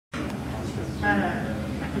This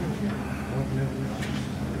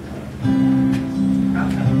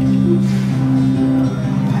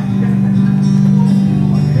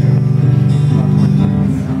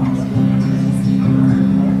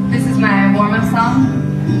is my warm-up song.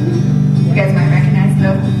 You guys might recognize it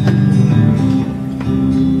though.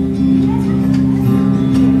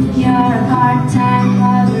 You're a part-time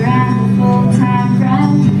lover and a full-time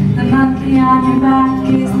friend. The monkey on your back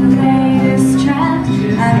is the latest trend.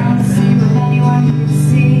 I don't see what anyone can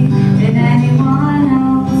see in anyone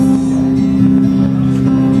else.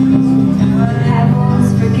 The pebbles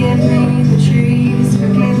forgive me, the trees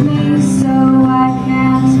forgive me, so why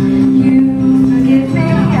can't you forgive me?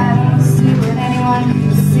 I don't see what anyone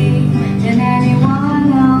can see in anyone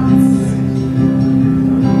else.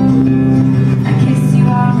 I kiss you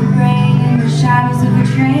on the grain in the shadows of a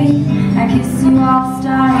train. I kiss you all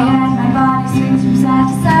starry and my body swings from side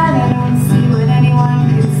to side. I don't see what anyone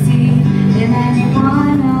can see in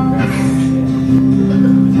anyone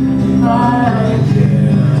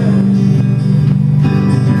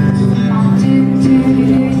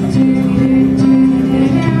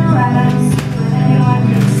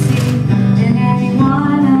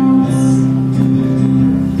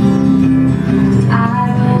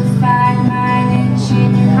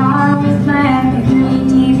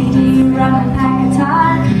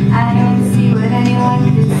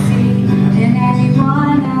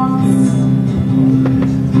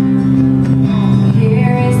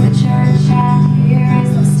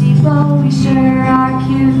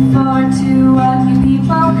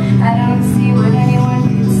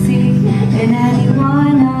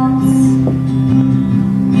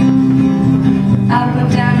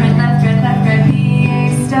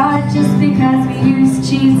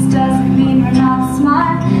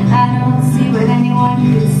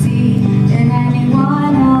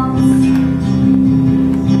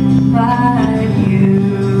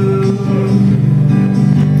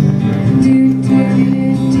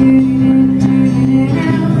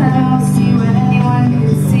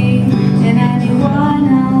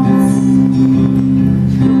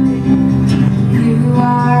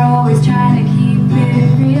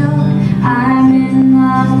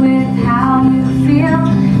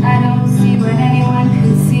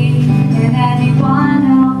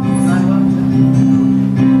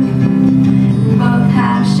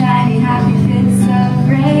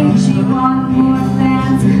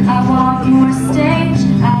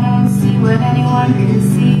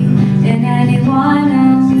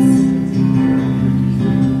else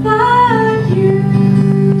but you.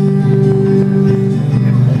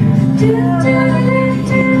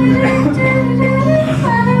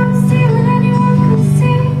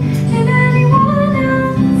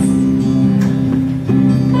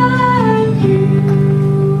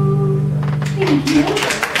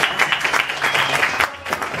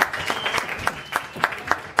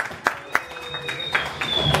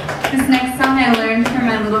 This next song I learned from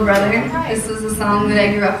my little brother. This was a song that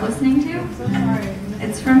I grew up listening to.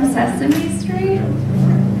 It's from Sesame Street.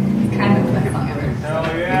 It's kind of the best song ever. Hell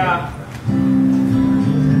yeah!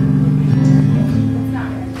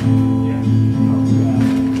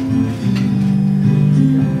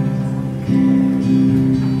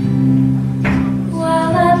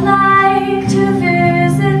 Well, I'd like to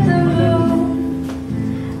visit the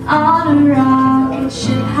moon on a rocket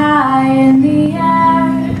ship high in the air.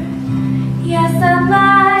 Yes, I'd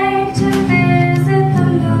like to visit the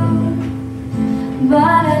moon, but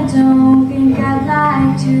I don't think I'd like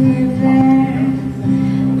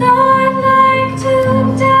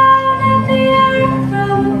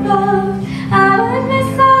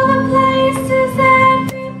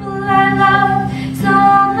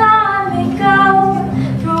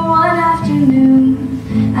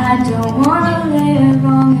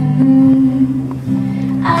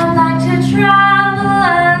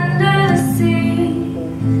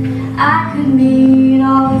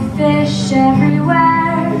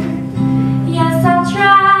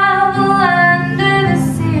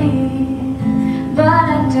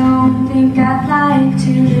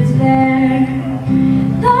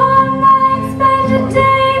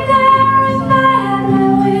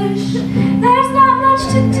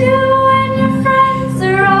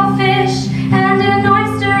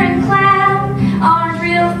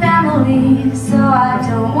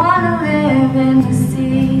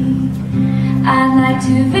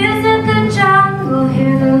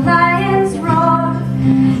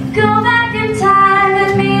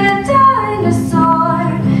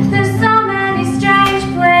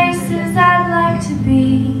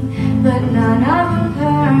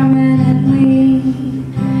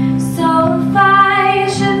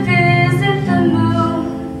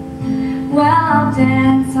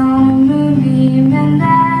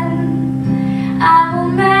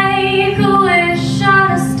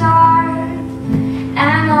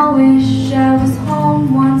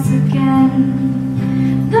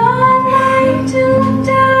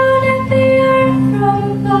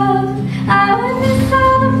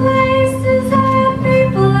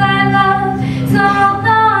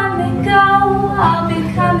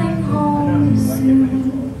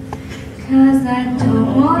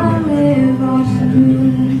don't wanna live on the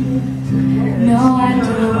moon. No, I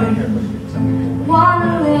don't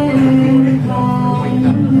wanna live on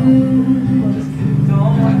the moon.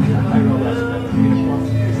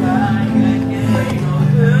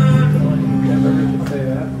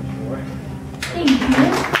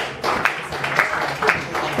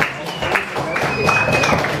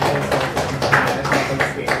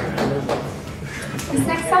 This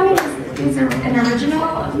next song is an original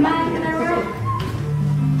of mine that I wrote.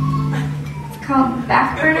 It's called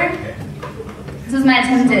Backburner. This is my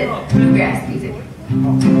attempt at bluegrass music.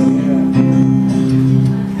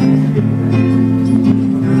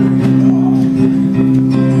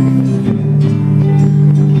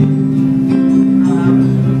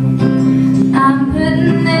 I'm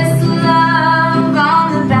putting this love on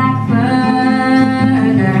the back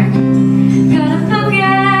burner. Gonna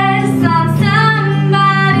focus on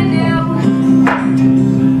somebody new.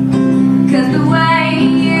 'Cause the way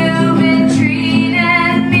you've been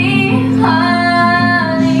treating me,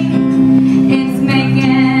 honey, it's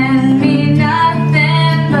making me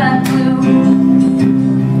nothing but blue.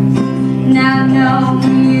 Now I know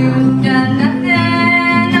you've done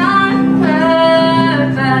nothing on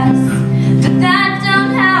purpose, but that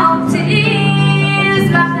don't help to ease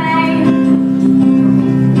my pain.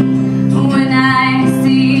 When I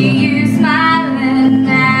see you smiling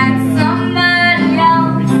at somebody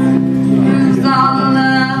else, proves all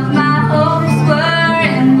of my hopes were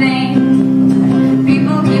in vain.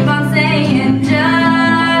 People keep on saying,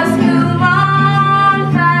 just move on,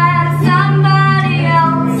 find somebody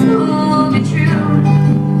else who'll be true.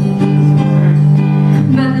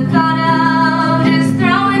 But the thought of just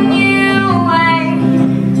throwing you away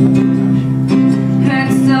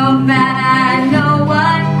hurts so bad, I know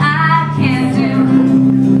what I can't do.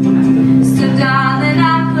 So darling,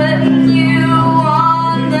 I'm putting you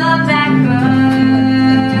on the back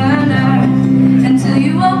burner until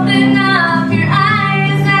you open up your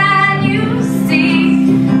eyes and you see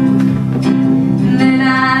that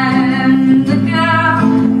I'm the girl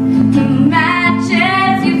who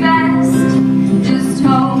matches you best. Just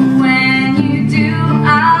hope when you do,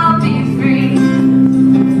 I'll be free.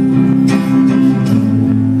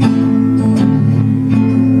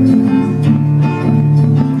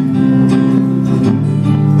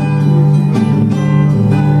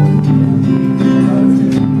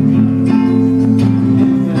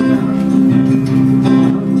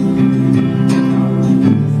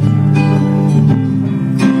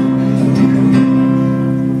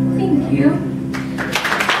 Thank you.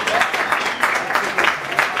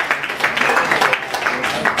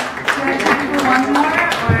 Do I have time for one more,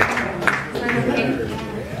 or is that okay?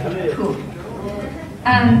 Cool.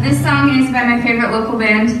 This song is by my favorite local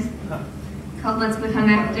band called Let's Become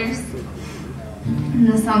Actors. And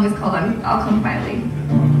the song is called I'll Come Quietly.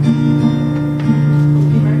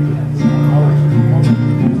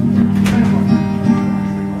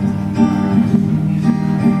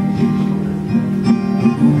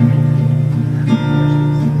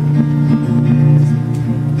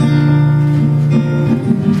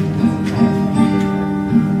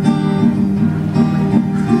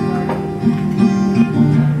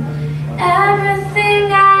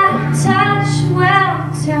 Everything I touch will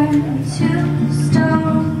turn to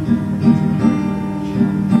stone.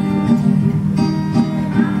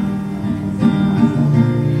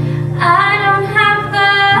 I don't have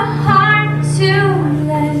the heart to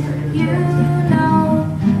let you know.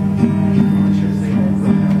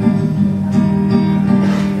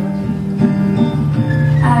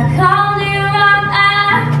 I called you up, I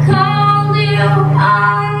called you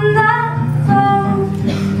on the phone.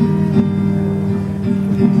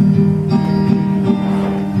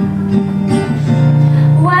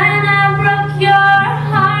 When I broke your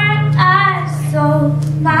heart, I sold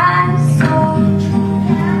my soul.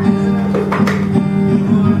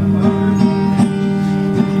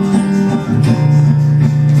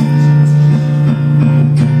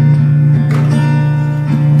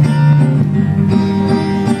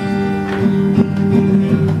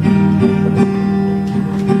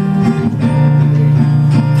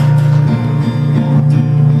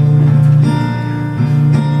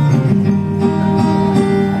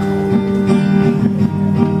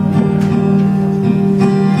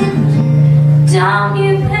 Don't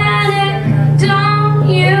you